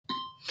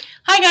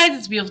Hi guys,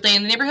 it's a beautiful day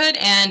in the neighborhood,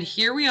 and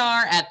here we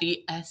are at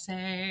the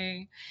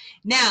essay.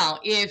 Now,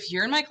 if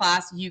you're in my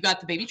class, you got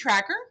the baby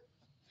tracker.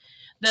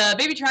 The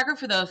baby tracker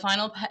for the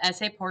final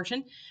essay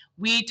portion.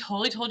 We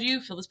totally told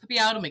you, fill this puppy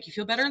out, it'll make you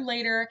feel better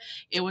later.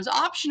 It was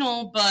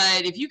optional,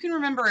 but if you can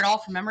remember it all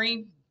from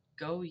memory,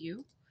 go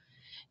you.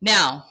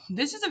 Now,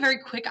 this is a very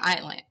quick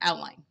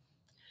outline.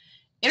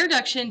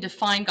 Introduction,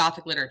 define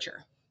Gothic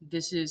literature.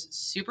 This is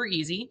super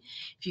easy.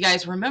 If you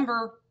guys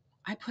remember,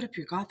 I put up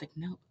your Gothic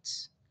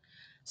notes.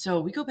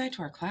 So we go back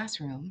to our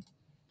classroom.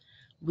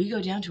 We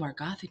go down to our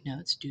Gothic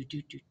notes. Where are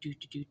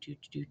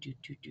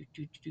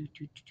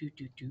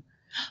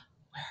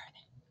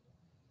they?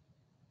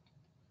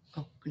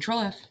 Oh, Control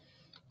F.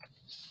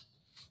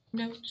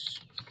 Notes.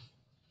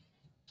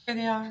 There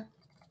they are.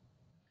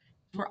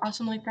 We're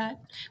awesome like that.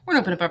 We're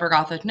gonna open up our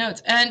Gothic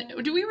notes. And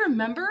do we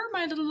remember,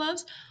 my little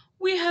loves?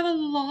 We have a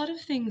lot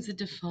of things that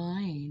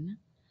define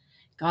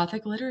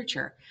Gothic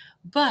literature.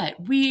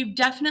 But we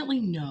definitely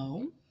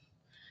know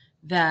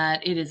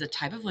that it is a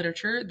type of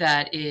literature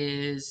that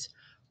is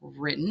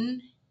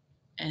written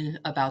and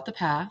about the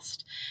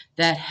past,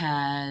 that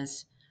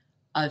has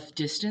a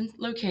distant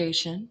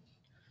location,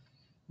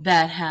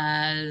 that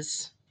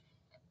has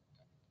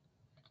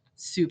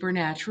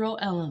supernatural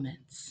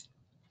elements.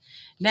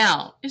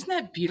 Now, isn't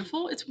that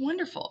beautiful? It's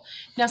wonderful.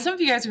 Now, some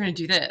of you guys are going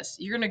to do this.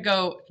 You're going to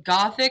go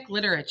Gothic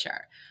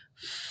literature,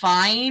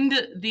 find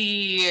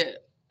the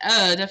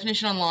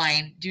definition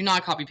online. Do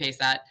not copy paste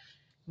that.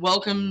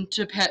 Welcome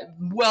to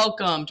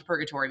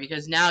purgatory,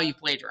 because now you've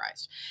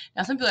plagiarized.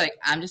 Now, some people are like,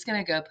 I'm just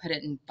going to go put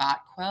it in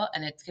BotQuill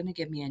and it's going to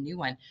give me a new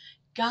one.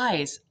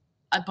 Guys,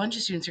 a bunch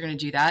of students are going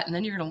to do that, and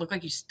then you're going to look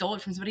like you stole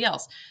it from somebody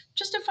else.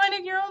 Just define it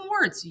in your own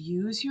words.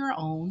 Use your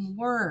own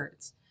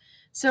words.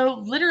 So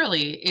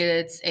literally,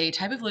 it's a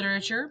type of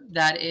literature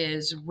that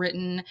is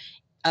written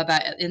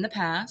about in the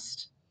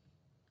past,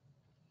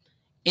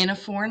 in a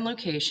foreign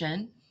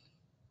location,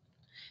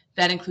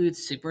 that includes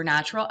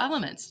supernatural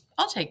elements.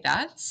 I'll take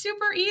that.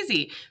 Super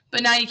easy.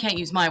 But now you can't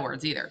use my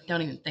words either.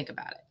 Don't even think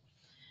about it.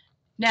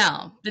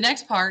 Now, the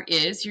next part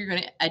is you're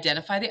going to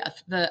identify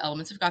the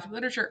elements of Gothic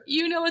literature.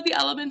 You know what the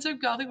elements of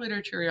Gothic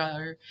literature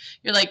are.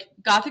 You're like,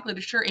 Gothic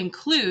literature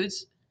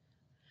includes...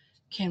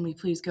 Can we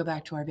please go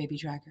back to our baby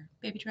tracker?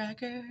 Baby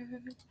tracker.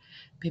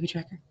 Baby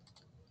tracker.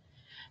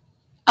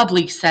 A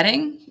bleak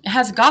setting. It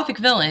has a Gothic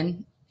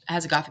villain. It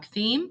has a Gothic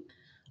theme,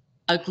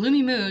 a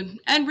gloomy mood,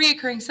 and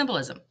reoccurring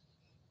symbolism.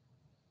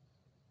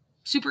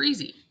 Super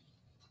easy.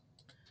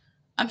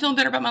 I'm feeling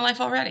better about my life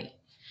already.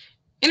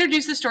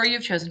 Introduce the story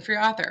you've chosen for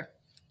your author.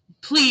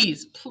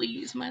 Please,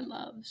 please, my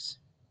loves.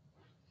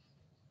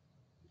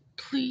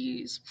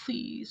 Please,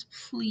 please,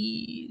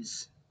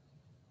 please.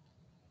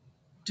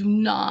 Do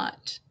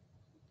not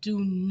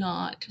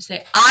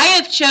say, I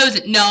have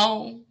chosen.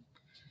 No.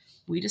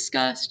 We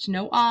discussed.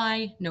 No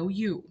I, no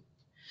you.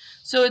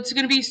 So it's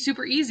going to be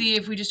super easy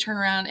if we just turn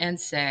around and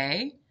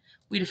say,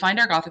 we defined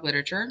our Gothic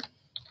literature.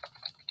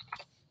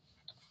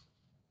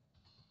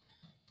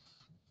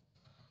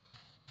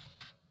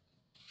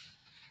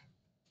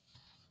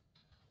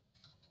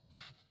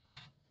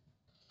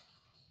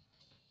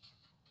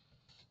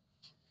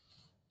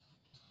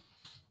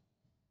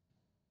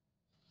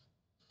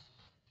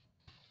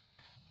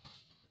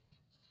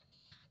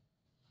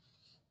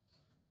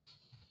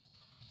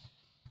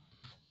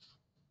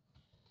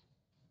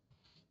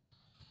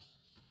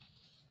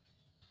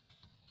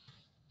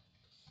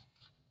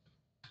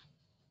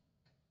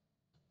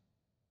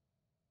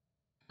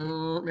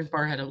 Miss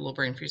Barr had a little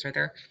brain freeze right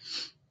there.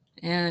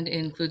 And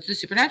includes the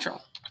supernatural.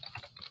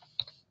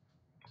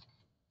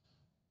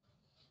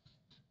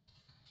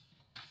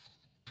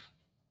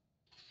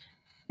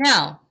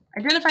 Now,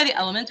 identify the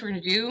elements. We're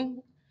going to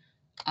do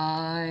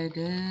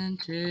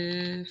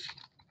identify.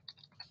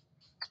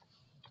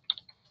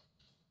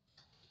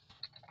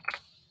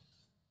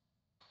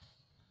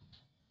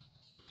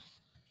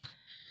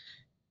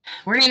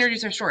 We're going to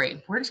introduce our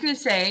story. We're just going to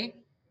say,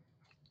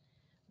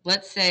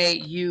 let's say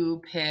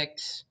you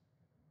picked,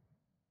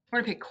 we're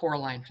going to pick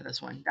Coraline for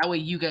this one. That way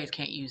you guys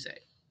can't use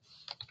it.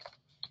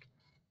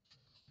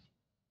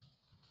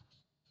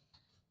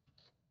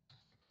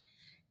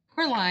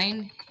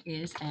 Coraline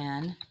is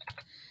an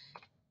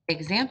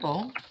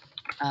example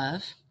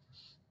of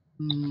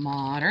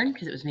modern,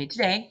 because it was made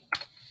today,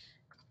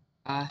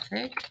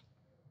 Gothic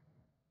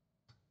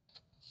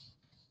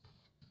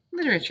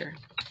literature.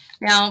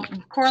 Now,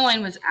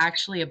 Coraline was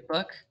actually a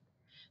book,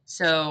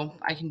 so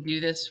I can do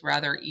this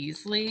rather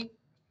easily.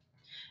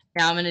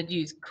 Now I'm going to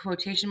use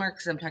quotation marks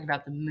because I'm talking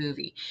about the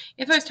movie.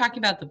 If I was talking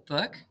about the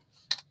book,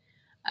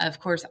 of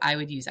course I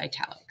would use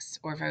italics.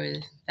 Or if I was,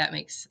 that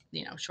makes,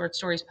 short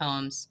stories,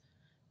 poems,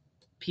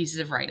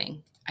 pieces of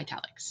writing,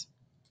 italics.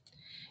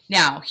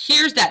 Now,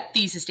 here's that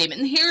thesis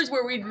statement, and here's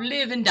where we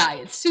live and die.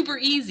 It's super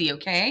easy,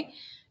 okay?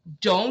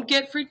 Don't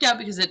get freaked out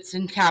because it's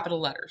in capital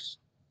letters.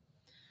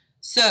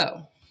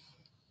 So,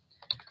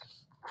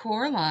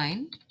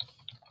 Coraline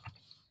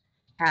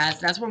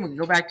has, that's when we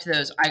go back to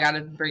those, I got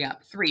to bring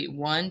up three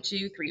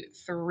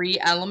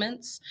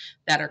elements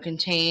that are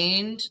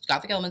contained,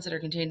 Gothic elements that are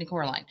contained in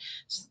Coraline.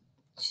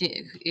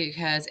 It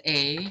has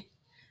a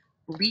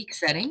bleak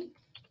setting,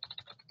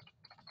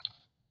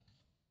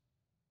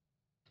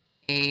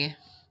 a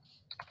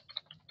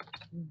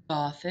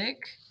gothic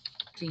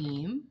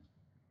theme,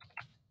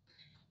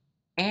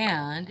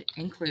 and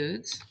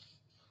includes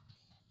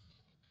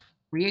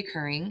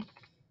reoccurring.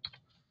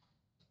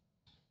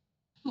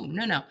 Ooh,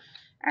 no.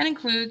 And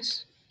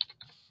includes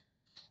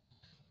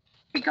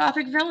a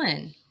gothic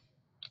villain.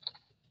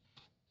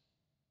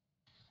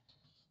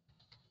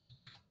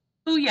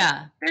 Oh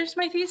yeah, there's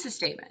my thesis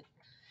statement.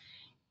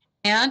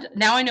 And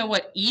now I know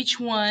what each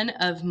one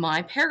of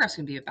my paragraphs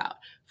can be about.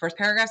 First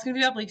paragraph is going to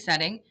be about bleak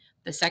setting.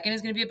 The second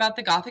is going to be about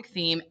the gothic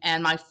theme.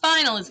 And my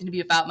final is going to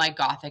be about my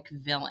gothic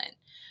villain.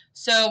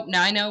 So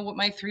now I know what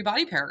my 3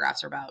 body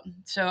paragraphs are about.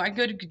 So I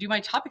go to do my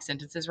topic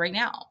sentences right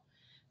now.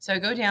 So I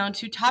go down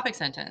to topic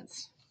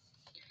sentence.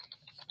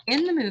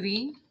 In the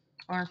movie,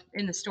 or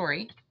in the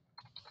story,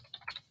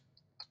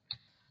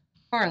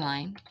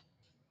 Coraline,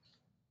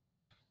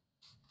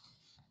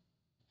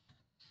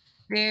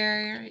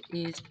 there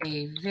is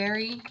a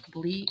very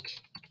bleak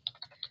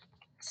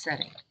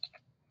setting.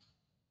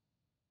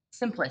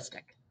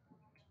 Simplistic.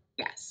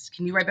 Yes.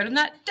 Can you write better than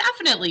that?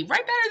 Definitely.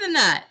 Write better than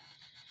that.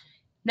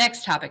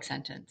 Next topic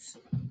sentence.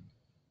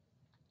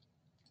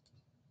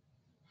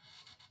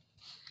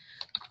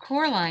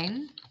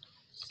 Coraline's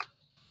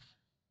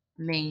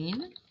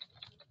main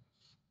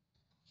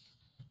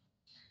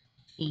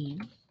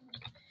theme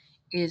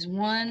is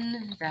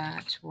one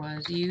that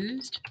was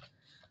used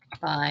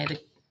by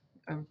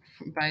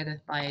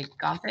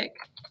Gothic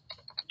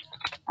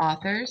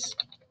authors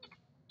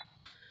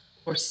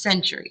for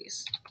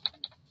centuries.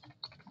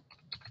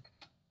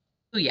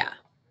 Oh yeah.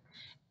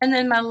 And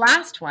then my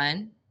last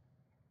one,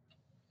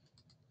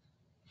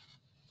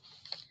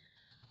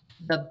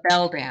 the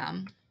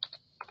beldam,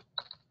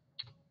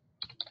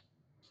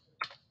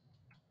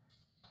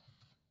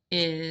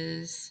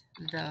 is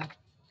the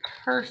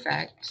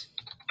perfect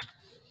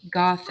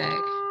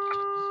Gothic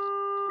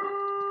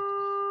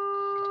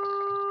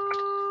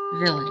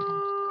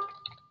villain.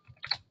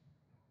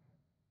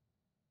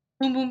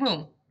 Boom, boom,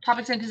 boom.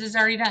 Topic sentence is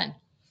already done.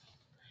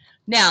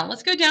 Now,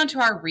 let's go down to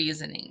our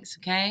reasonings,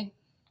 okay?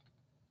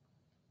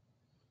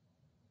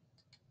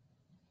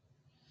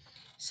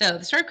 So,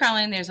 the story of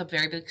Coraline, there's a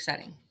very big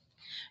setting.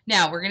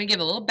 Now, we're going to give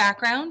a little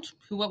background,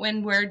 who, what,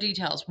 when, where,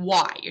 details.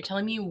 Why? You're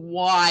telling me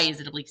why is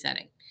it a bleak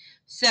setting?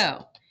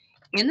 So,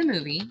 in the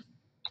movie,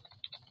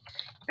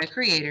 the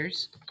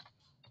creators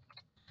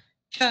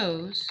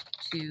chose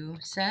to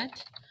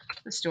set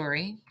the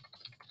story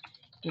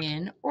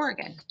in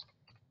Oregon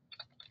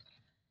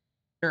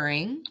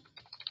during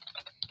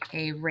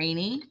a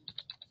rainy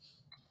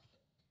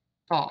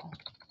fall.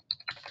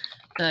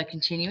 The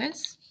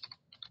continuous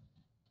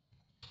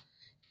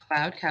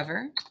cloud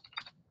cover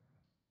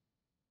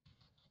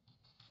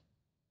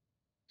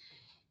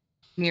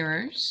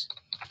mirrors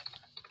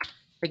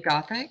the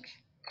Gothic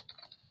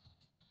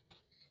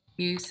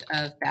use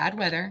of bad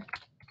weather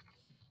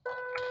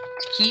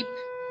to keep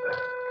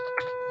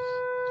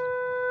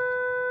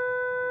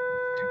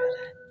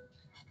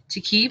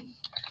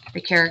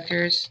the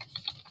characters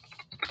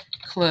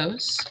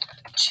close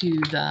to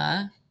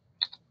the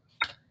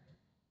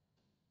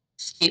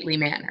stately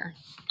manner.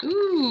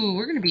 Ooh,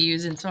 we're going to be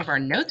using some of our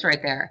notes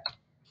right there.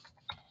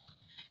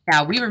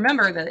 Now, we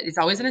remember that it's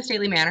always in a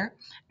stately manner.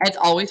 It's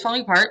always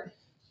falling apart.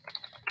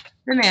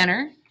 The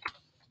manor,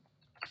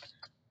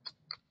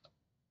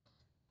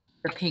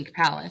 the Pink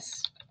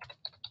Palace.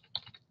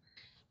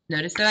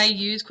 Notice that I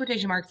use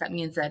quotation marks. That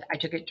means that I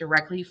took it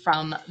directly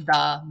from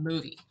the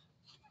movie.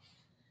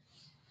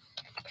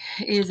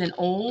 It is an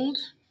old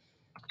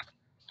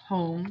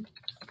home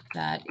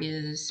that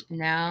is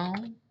now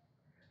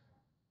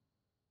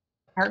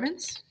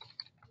apartments.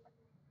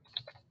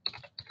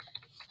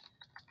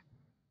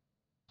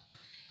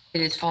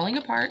 It is falling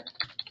apart.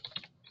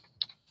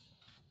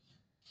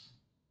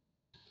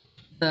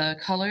 The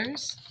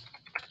colors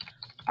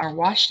are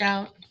washed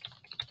out,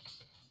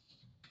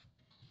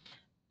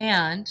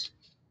 and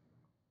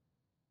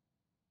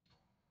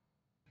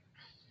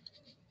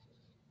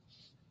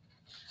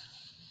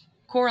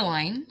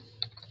Coraline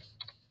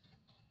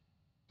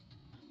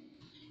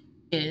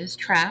is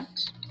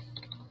trapped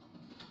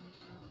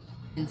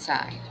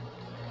inside.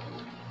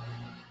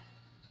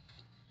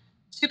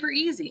 Super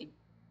easy.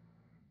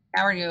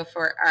 Now we're going to go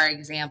for our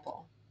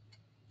example.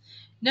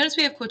 Notice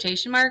we have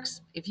quotation marks.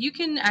 If you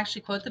can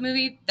actually quote the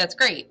movie, that's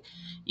great.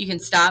 You can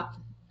stop,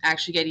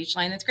 actually get each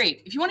line, that's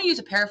great. If you want to use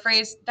a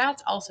paraphrase,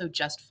 that's also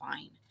just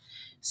fine.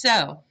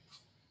 So,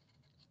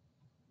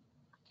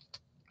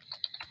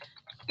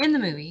 in the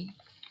movie,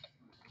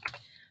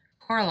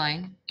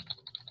 Coraline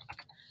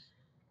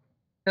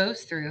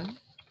goes through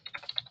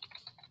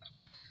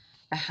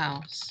the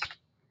house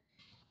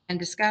and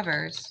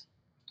discovers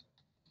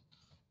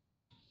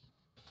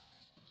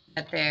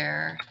that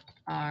there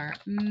are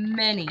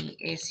many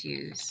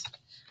issues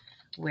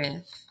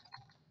with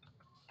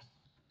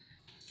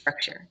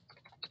structure.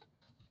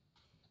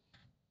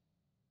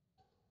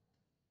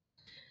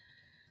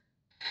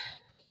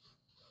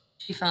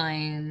 She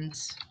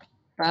finds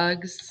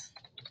bugs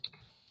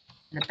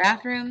in the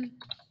bathroom,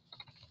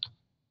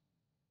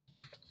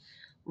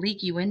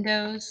 leaky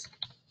windows,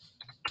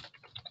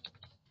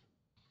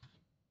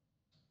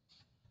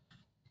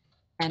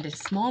 and a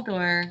small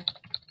door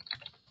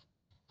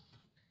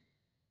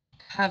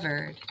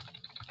covered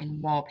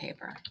in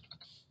wallpaper.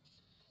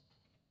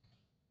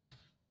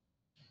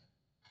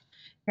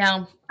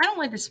 Now, I don't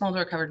like the small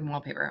door covered in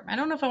wallpaper. I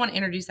don't know if I want to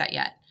introduce that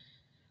yet.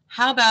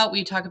 How about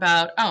we talk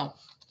about,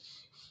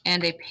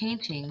 and a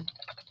painting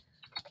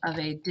of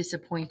a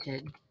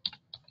disappointed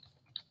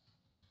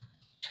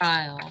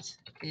child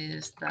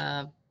is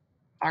the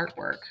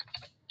artwork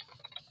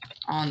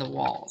on the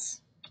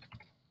walls.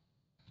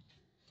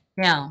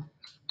 Now,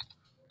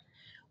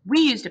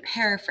 we used a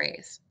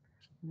paraphrase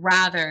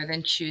rather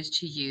than choose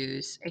to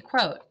use a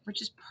quote,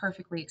 which is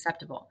perfectly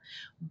acceptable.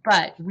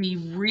 But we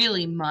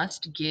really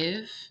must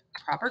give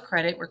proper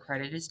credit where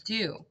credit is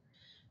due.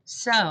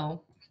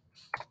 So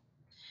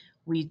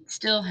we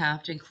still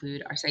have to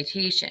include our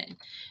citation.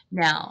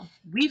 Now,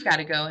 we've got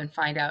to go and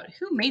find out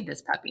who made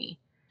this puppy.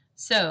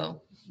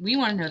 So we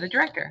want to know the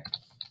director.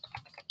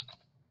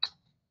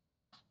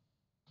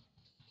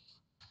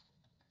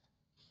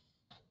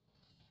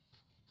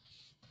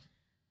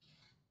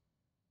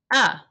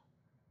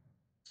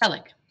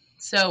 Selig.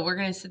 So we're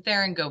going to sit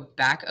there and go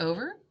back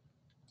over.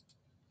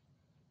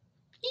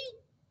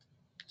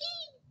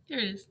 Here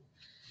it is.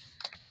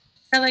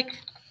 Selig.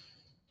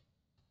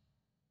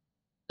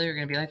 So you're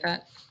going to be like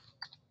that.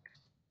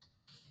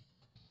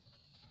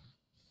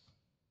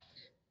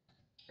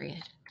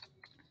 Period.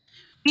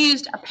 We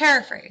used a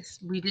paraphrase.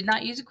 We did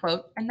not use a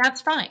quote, and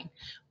that's fine.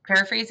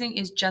 Paraphrasing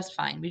is just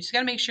fine. We just got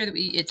to make sure that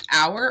it's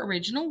our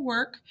original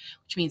work,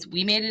 which means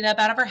we made it up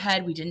out of our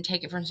head. We didn't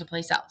take it from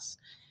someplace else.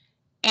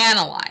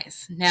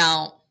 Analyze.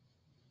 Now,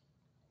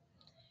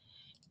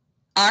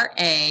 our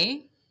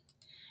A,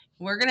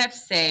 we're going to have to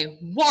say,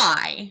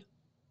 why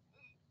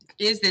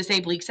is this a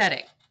bleak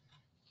setting?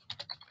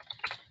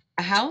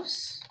 A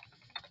house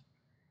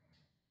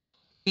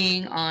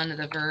being on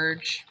the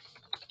verge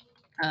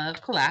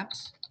of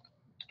collapse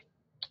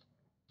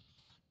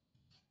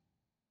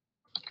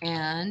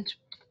and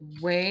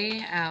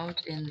way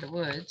out in the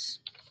woods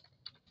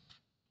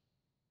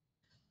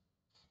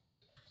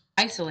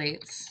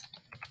isolates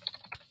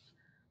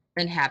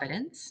the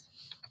inhabitants,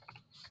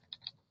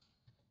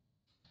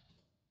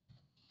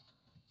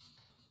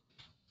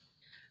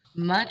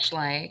 much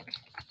like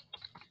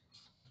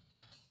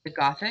the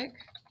Gothic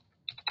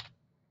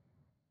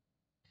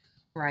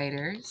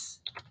writers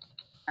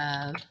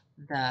of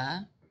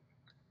the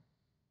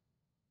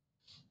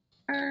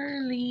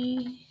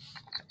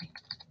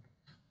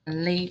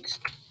late,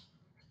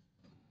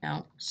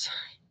 no, sorry,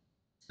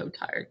 so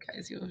tired,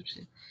 guys.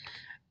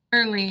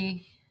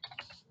 Early,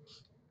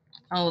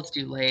 let's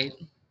do late.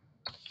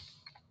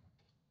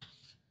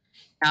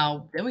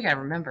 Now, then we got to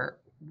remember,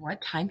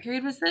 what time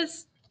period was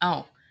this?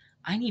 Oh,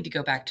 I need to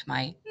go back to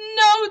my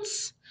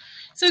notes.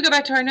 So we go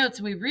back to our notes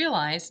and we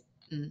realize,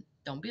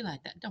 don't be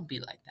like that. Don't be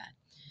like that.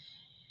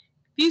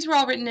 These were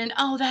all written in,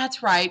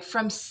 that's right,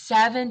 from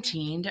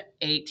 17 to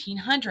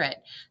 1800.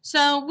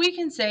 So we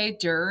can say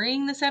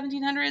during the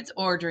 1700s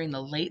or during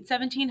the late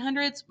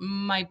 1700s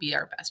might be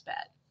our best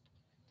bet.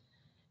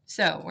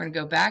 So we're going to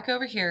go back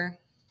over here,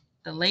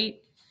 the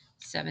late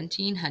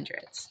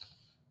 1700s.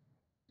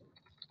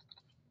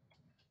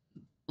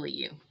 Believe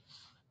you.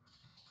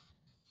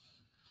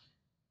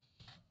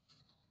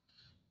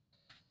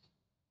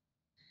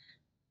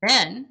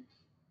 Then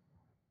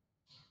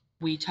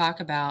we talk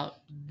about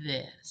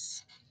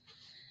this.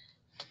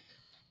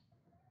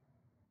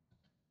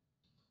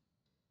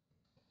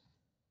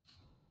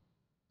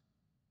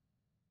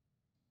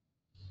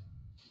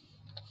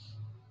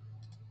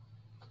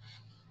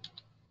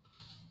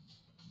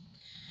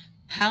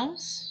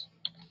 House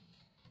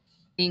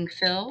being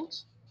filled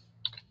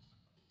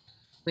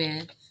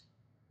with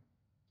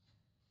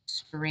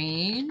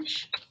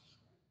strange.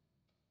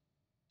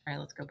 All right,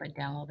 let's go back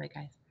down a little bit,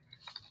 guys.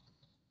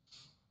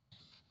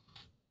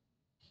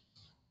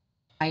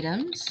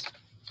 Items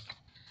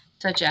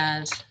such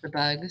as the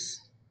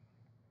bugs,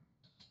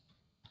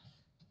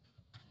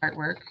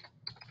 artwork,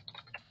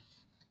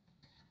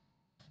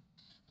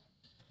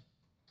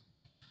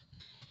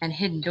 and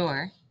hidden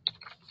door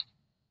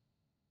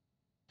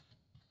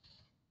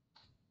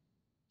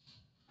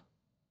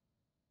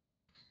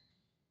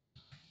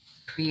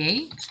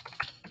create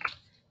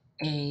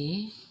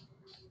a,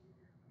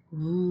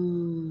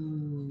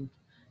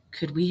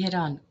 could we hit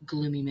on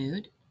gloomy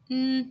mood?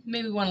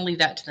 Maybe we want to leave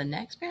that to the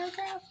next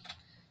paragraph.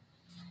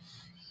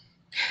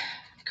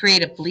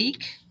 Create a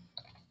bleak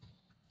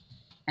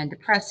and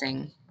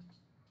depressing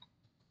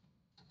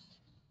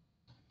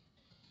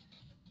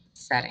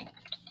setting.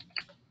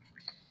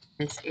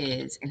 This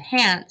is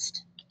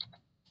enhanced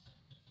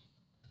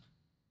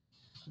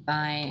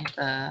by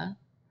the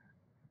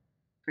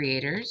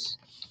creators'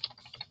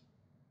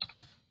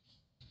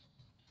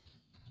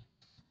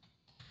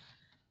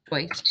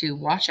 choice to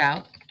wash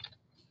out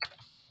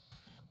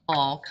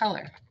all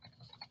color.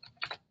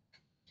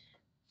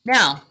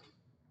 Now,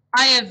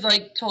 I have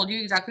like told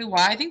you exactly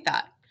why I think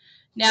that.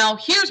 Now,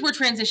 here's where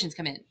transitions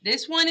come in.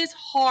 This one is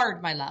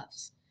hard, my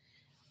loves.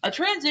 A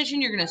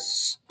transition, you're going to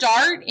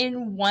start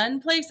in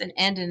one place and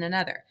end in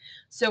another.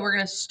 So we're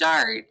going to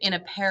start in a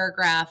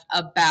paragraph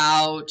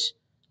about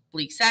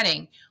bleak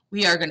setting.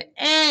 We are going to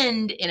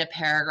end in a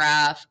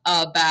paragraph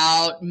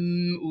about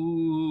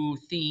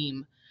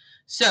theme.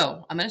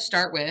 So I'm going to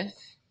start with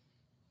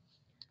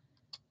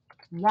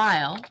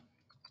while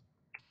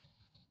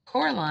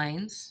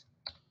Coraline's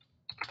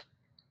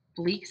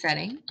bleak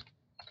setting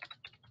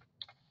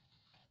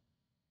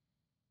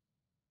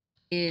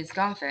is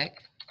Gothic,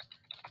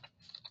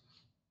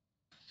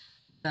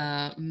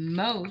 the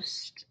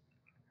most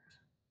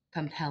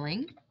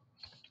compelling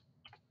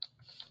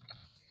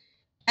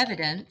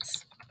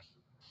evidence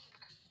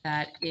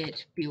that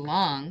it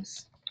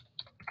belongs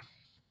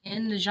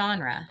in the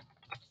genre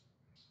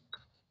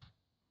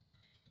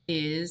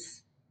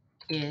is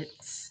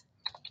its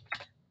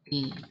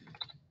theme.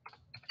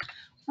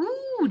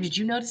 Ooh, did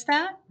you notice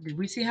that? Did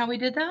we see how we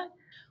did that?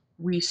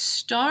 We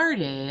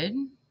started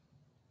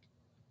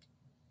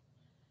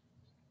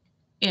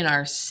in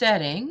our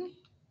setting,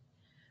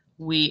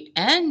 we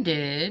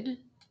ended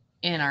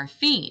in our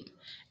theme,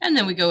 and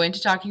then we go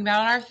into talking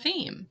about our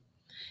theme.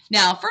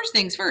 Now, first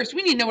things first,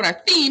 we need to know what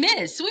our theme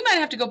is. So we might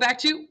have to go back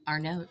to our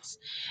notes.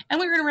 And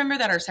we're going to remember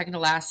that our second to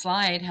last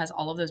slide has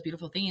all of those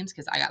beautiful themes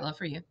because I got love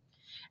for you.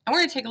 And we're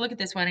going to take a look at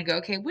this one and go,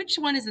 okay, which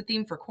one is the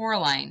theme for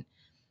Coraline?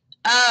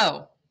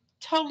 Oh,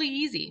 totally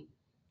easy.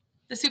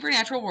 The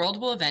supernatural world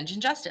will avenge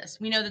injustice.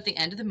 We know that at the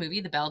end of the movie,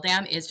 the Bell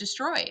Dam is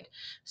destroyed.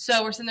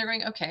 So we're sitting there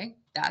going, okay,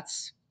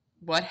 that's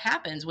what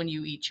happens when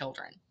you eat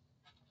children.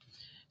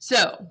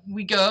 So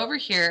we go over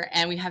here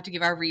and we have to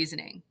give our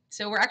reasoning.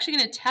 So we're actually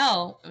going to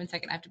tell, 1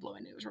 second, I have to blow my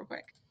nose real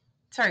quick.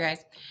 Sorry,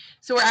 guys.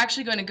 So we're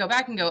actually going to go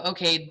back and go,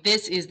 okay,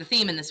 this is the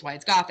theme and this is why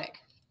it's Gothic.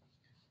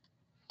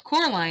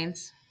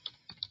 Coraline's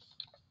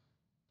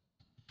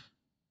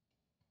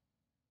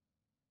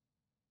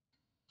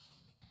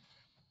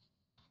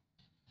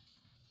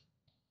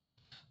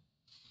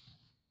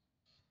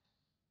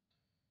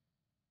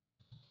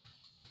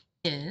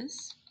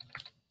is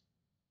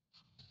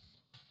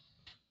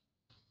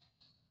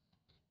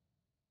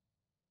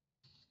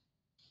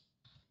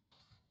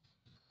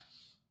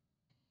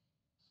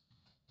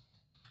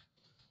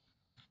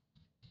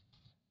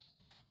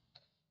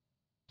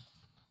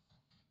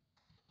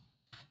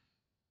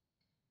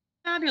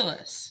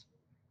fabulous.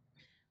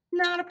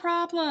 Not a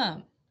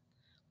problem.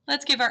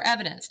 Let's give our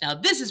evidence. Now,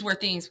 this is where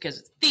things, because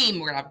it's theme,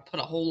 we're going to put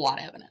a whole lot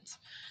of evidence.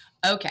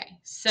 Okay,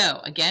 so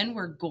again,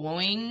 we're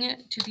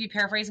going to be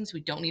paraphrasing, so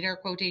we don't need our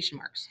quotation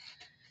marks.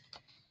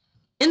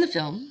 In the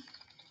film,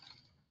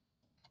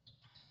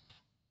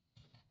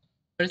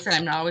 notice that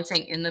I'm not always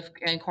saying in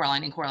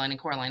Coraline, and Coraline, and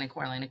Coraline, and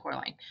Coraline, and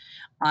Coraline.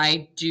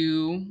 I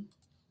do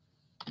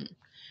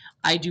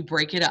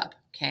break it up,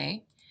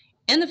 okay?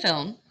 In the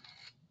film,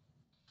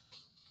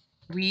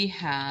 we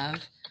have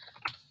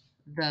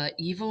the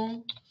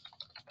evil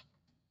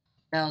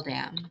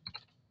Beldam,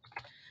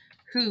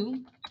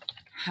 who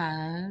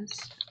has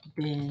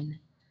been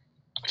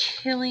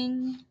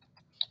killing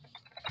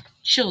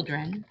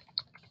children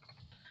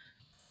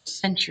for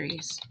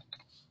centuries.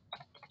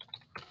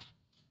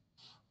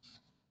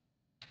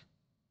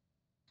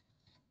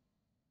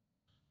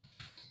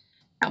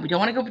 Now, we don't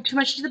want to go too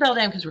much to the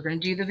Beldam because we're going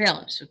to do the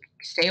villain, so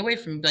stay away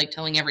from like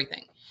telling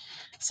everything.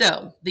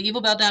 So, the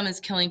evil Beldam is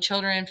killing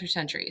children for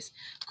centuries.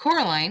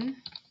 Coraline,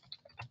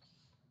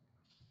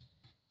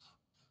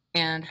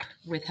 and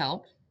with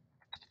help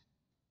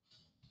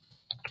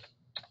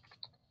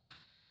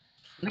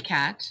from the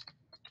cat,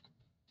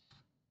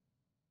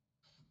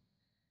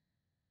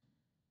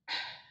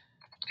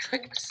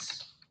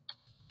 tricks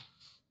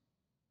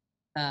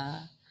the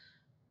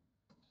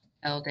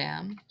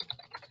Beldam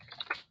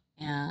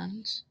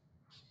and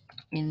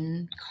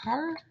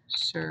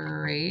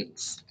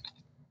incarcerates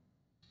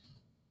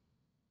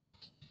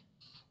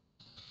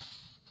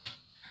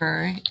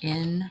her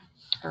in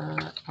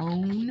her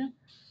own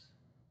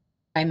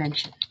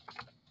dimension.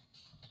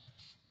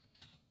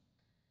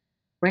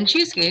 When she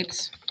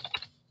escapes,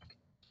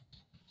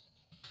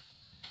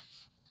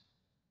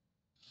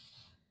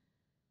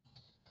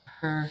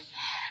 her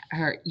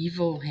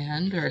evil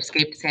hand, or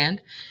escaped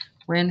hand,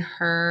 when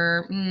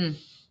her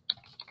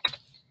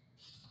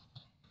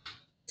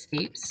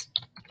escapes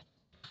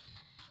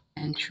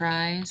and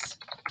tries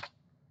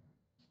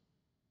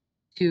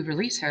to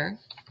release her,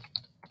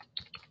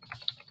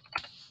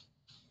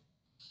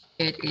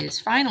 it is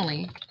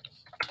finally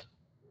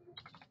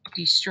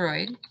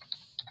destroyed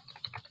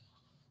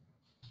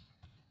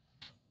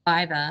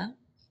by the,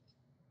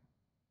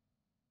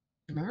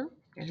 remember?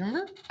 You guys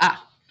remember?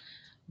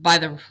 By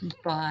the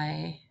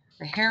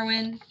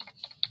heroine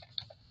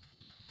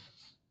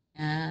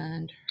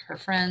and her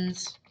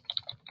friends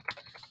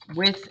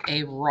with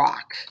a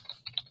rock.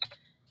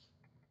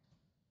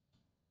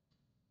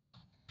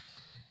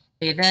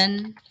 They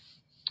then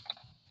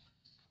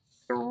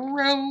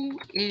throw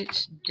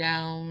it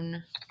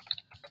down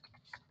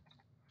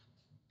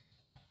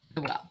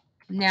the well.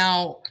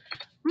 Now,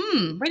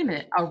 Wait a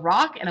minute. A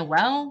rock and a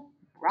well,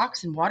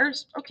 rocks and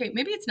waters. Okay,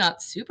 maybe it's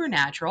not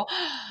supernatural.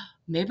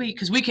 Maybe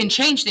because we can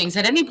change things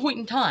at any point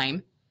in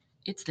time.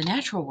 It's the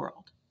natural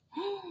world.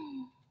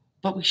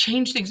 But we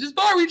change things. Miss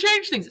Barr, we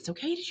change things. It's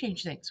okay to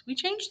change things. We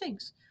change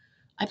things.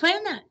 I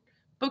planned that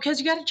because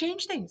you got to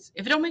change things.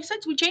 If it don't make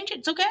sense, we change it.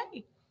 It's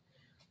okay.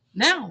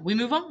 Now we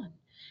move on.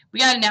 We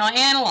got to now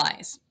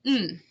analyze.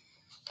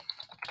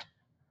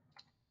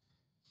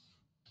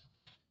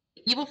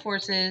 Evil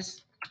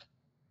forces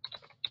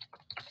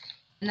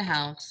in the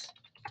house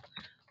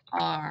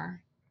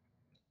are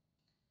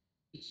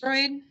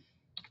destroyed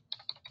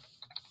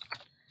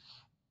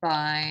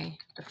by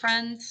the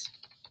friends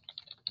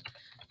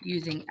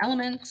using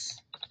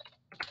elements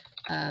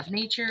of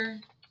nature.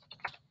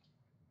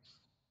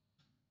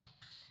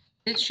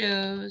 This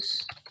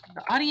shows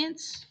the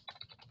audience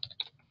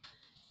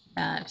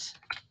that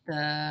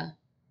the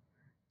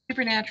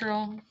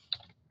supernatural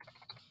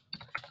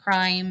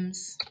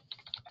crimes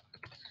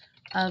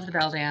of the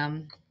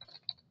Beldam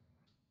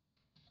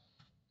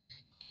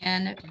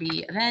can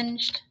be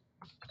avenged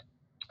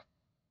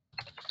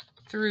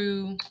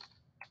through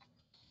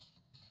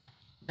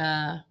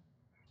the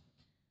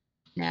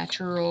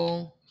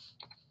natural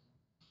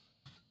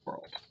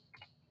world.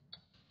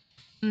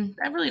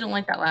 I really don't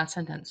like that last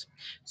sentence.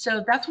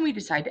 So that's when we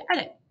decide to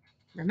edit.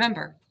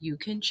 Remember, you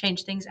can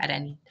change things at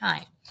any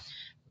time.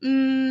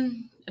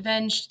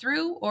 Avenged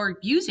through or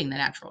using the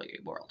natural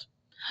world.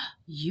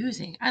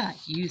 Using. I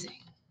like using.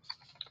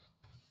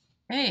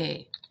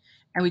 Hey.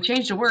 And we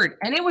changed a word,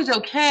 and it was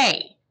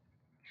okay.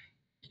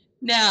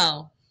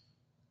 Now,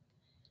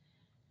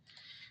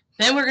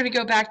 then we're going to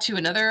go back to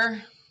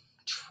another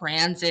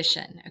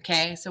transition.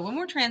 Okay, so when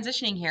we're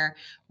transitioning here,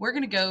 we're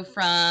going to go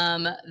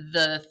from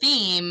the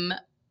theme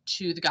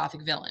to the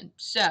Gothic villain.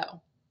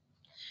 So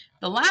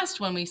the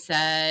last one we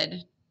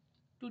said,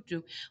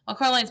 while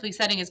Coraline's bleak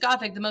setting is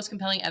Gothic, the most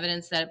compelling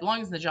evidence that it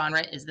belongs in the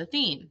genre is the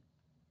theme.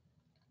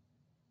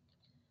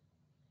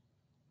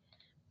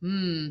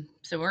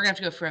 So we're going to have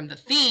to go from the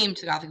theme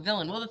to the Gothic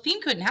villain. Well, the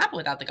theme couldn't happen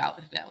without the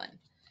Gothic villain.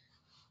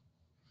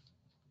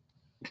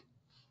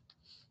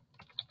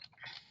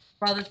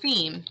 While the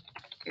theme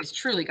is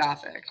truly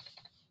Gothic,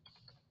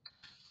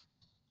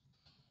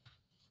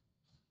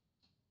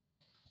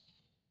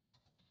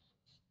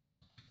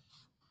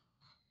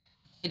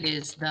 it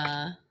is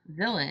the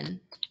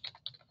villain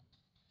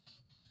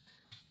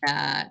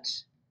that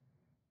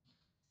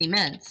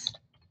cements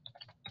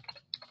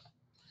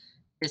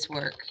this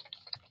work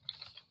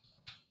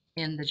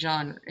in the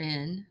genre.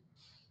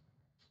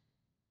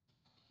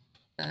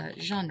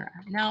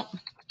 Now,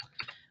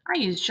 I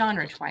use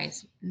genre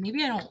twice.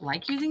 Maybe I don't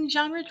like using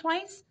genre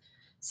twice.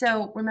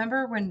 So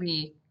remember when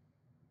we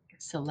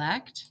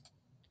select,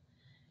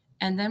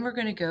 and then we're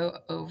going to go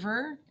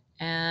over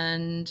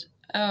and,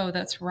 oh,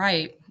 that's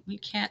right. We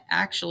can't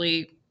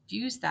actually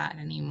use that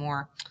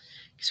anymore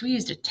because we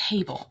used a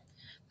table.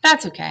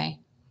 That's okay.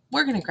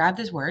 We're going to grab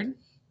this word.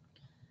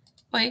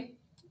 Wait,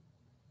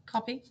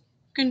 copy,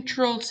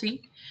 Control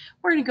C.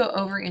 We're going to go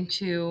over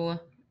into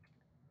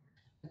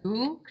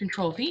Google,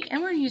 Control V,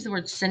 and we're going to use the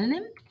word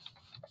synonym.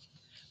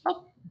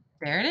 Oh,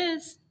 there it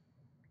is.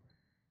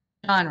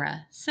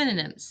 Genre,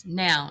 synonyms,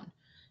 noun.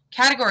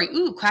 Category,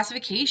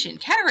 classification,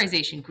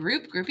 categorization,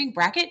 group, grouping,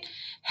 bracket,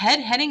 head,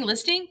 heading,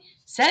 listing,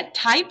 set,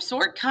 type,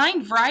 sort,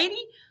 kind,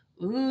 variety.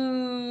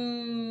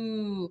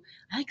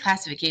 I like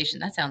classification.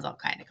 That sounds all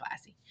kind of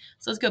classy.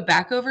 So let's go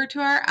back over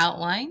to our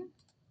outline.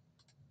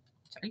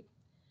 Sorry.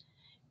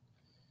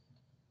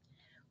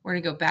 We're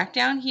going to go back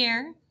down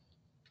here.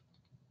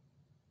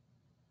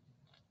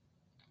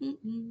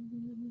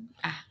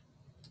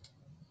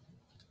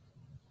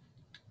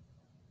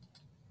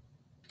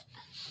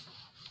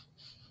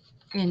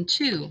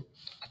 Into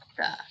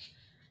the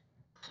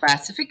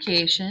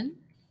classification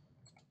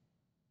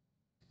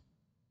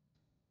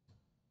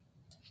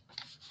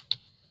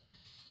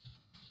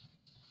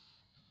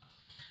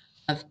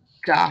of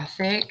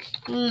Gothic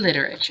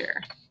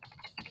literature.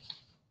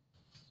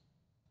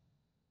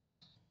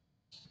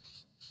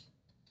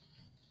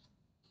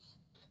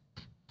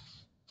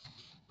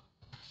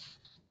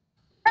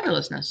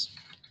 Fabulousness.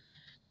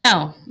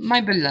 Now,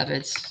 my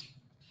beloveds,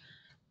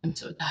 I'm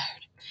so tired.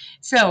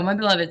 So, my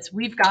beloveds,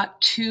 we've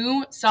got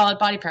 2 solid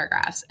body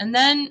paragraphs, and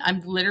then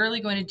I'm literally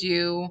going to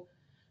do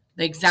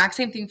the exact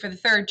same thing for the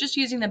third, just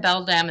using the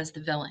beldam as the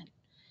villain.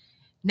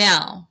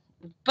 Now,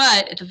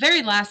 but at the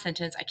very last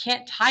sentence, I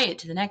can't tie it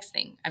to the next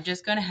thing. I'm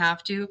just going to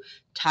have to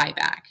tie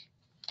back.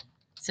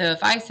 So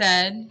if I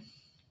said,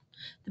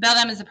 the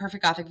beldam is a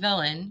perfect Gothic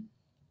villain,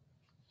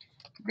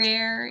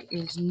 there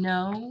is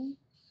no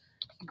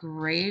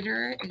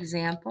greater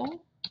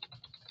example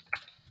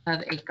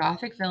of a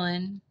Gothic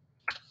villain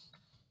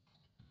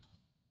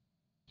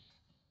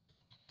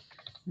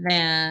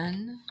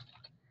than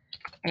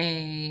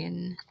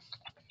an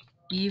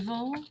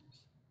evil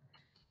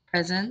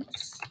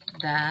presence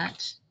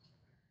that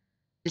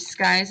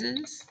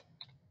disguises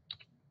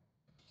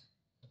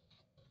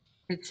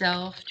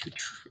itself to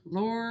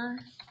lure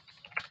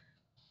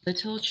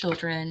little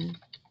children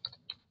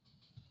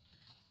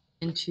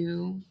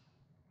into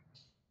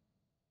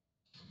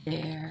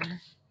their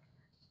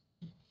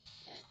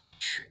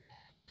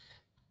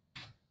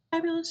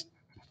fabulous.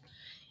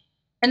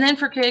 And then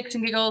for kicks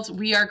and giggles,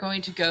 we are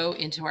going to go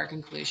into our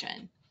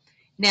conclusion.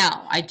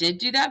 Now, I did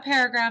do that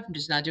paragraph. I'm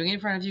just not doing it in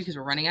front of you because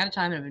we're running out of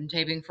time and I've been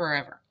taping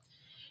forever.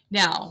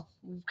 Now,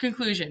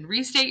 conclusion,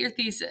 restate your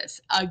thesis.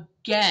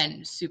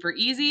 Again, super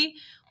easy.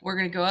 We're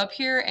going to go up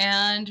here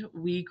and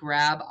we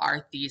grab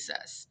our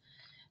thesis.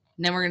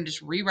 And then we're going to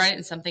just rewrite it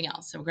in something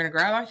else. So we're going to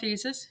grab our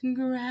thesis, we're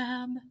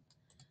going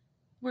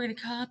to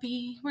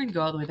copy, we're going to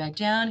go all the way back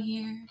down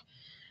here.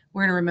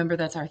 We're going to remember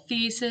that's our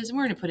thesis. And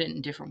we're going to put it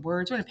in different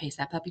words. We're going to paste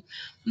that puppy.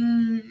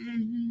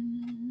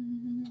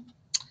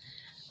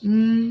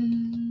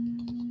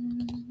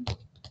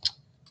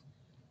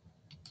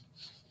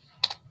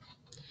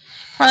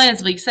 Coraline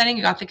has a bleak setting,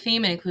 a gothic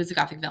theme, and includes a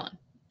gothic villain.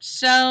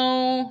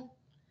 So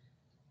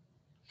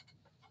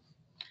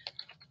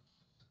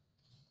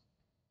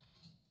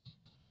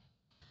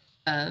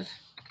of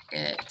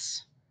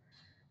its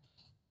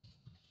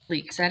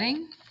bleak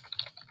setting,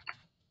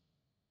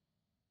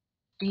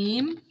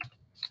 theme,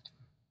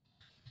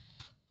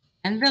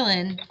 and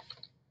villain,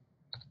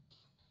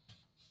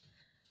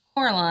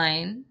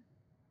 Coraline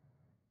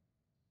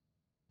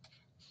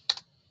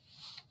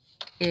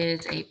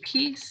is a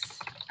piece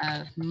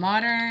of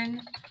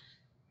modern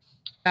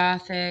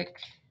Gothic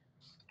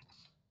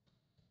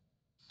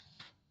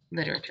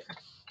literature.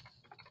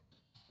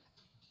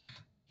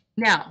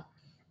 Now,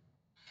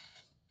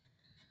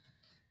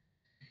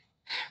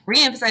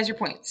 re-emphasize your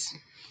points.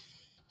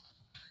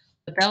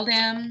 The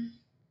beldam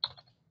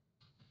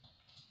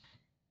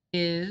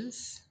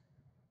is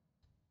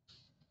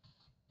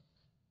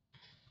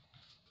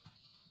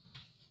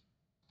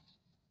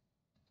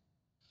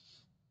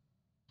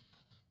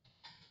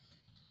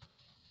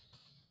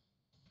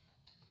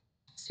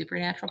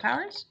supernatural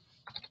powers.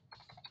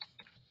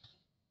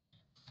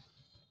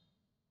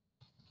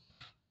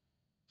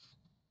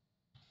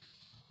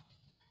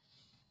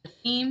 The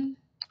theme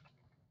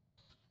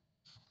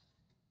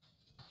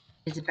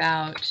is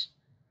about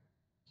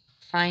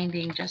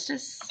finding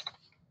justice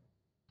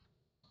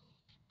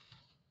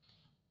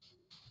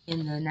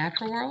in the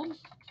natural world.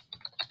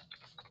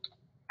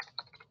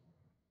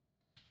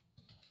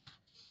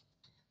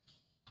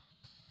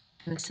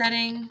 And the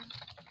setting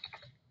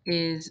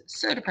is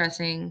so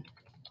depressing,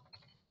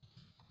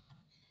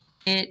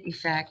 it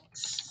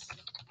affects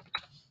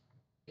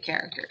the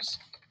characters.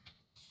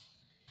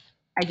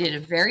 I did a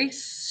very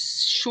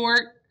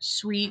short,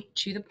 sweet,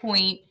 to the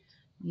point,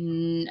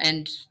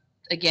 and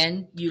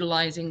again,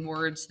 utilizing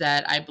words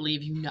that I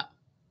believe you know.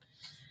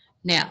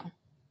 Now,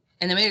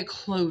 and then we're going to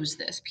close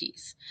this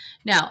piece.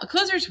 Now, a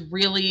closer is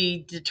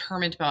really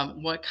determined about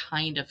what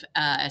kind of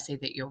essay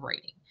that you're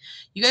writing.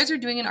 You guys are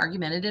doing an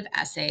argumentative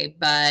essay,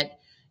 but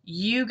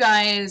you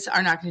guys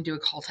are not going to do a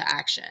call to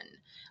action.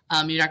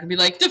 You're not going to be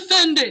like,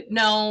 defend it.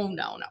 No,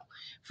 no, no.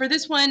 For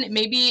this one,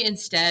 maybe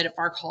instead of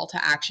our call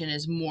to action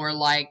is more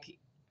like,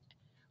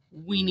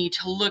 we need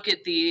to look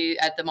at the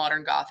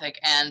modern Gothic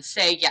and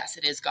say, yes,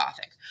 it is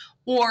Gothic.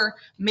 Or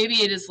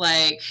maybe it is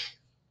like,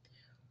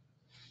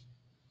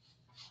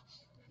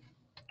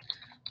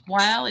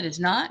 while it is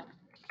not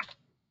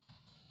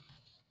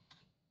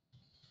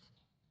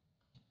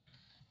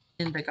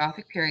in the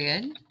Gothic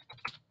period,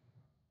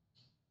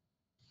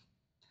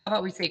 how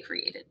about we say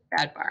created?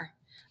 Bad bar.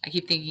 I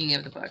keep thinking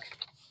of the book.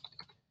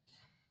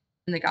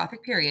 In the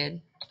Gothic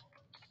period,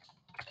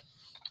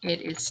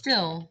 it is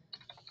still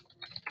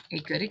a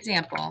good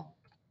example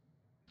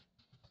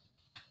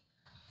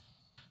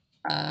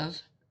of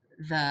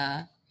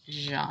the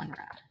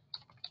genre.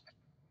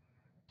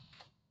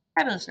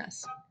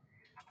 Fabulousness.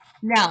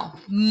 Now,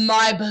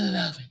 my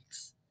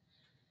beloveds,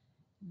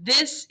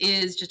 this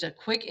is just a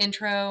quick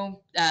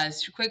intro,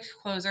 quick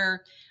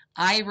closer.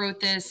 I wrote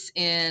this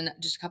in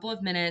just a couple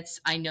of minutes.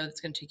 I know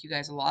that's going to take you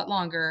guys a lot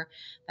longer.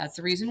 That's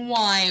the reason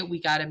why we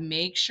got to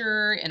make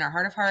sure in our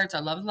heart of hearts,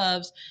 our love of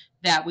loves,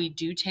 that we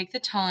do take the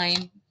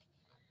time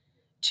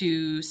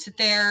to sit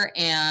there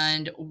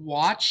and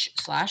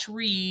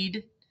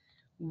watch/read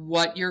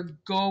what you're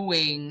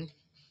going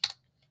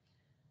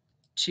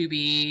to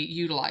be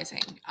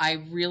utilizing.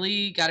 I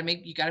really got to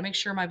make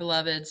sure, my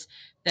beloveds,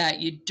 that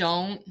you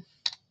don't,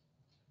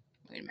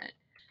 wait a minute,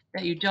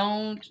 that you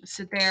don't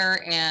sit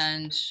there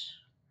and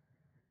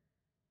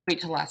wait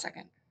till the last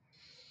second.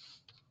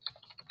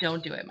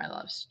 Don't do it, my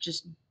loves.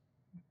 Just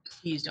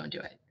please don't do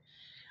it.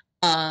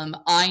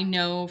 I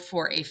know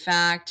for a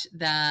fact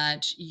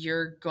that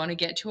you're going to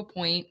get to a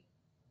point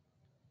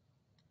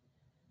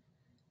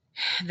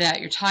that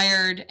you're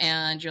tired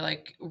and you're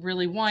like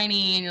really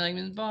whiny and you're like,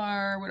 Ms.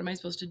 Barr, what am I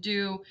supposed to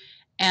do?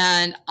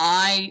 And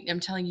I am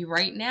telling you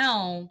right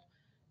now,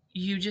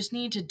 you just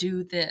need to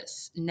do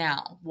this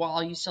now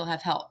while you still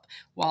have help,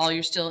 while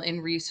you're still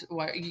in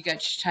while you got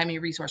time in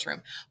your resource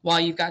room, while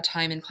you've got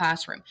time in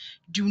classroom.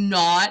 Do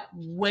not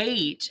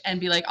wait and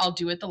be like, I'll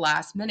do it the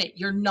last minute.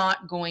 You're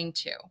not going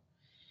to.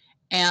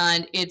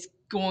 And it's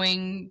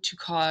going to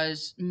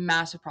cause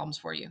massive problems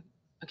for you.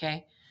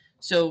 Okay.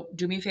 So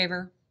do me a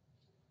favor,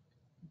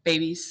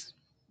 babies,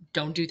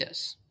 don't do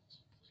this.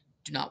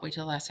 Do not wait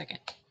till the last second.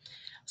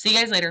 See you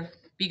guys later.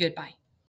 Be good. Bye.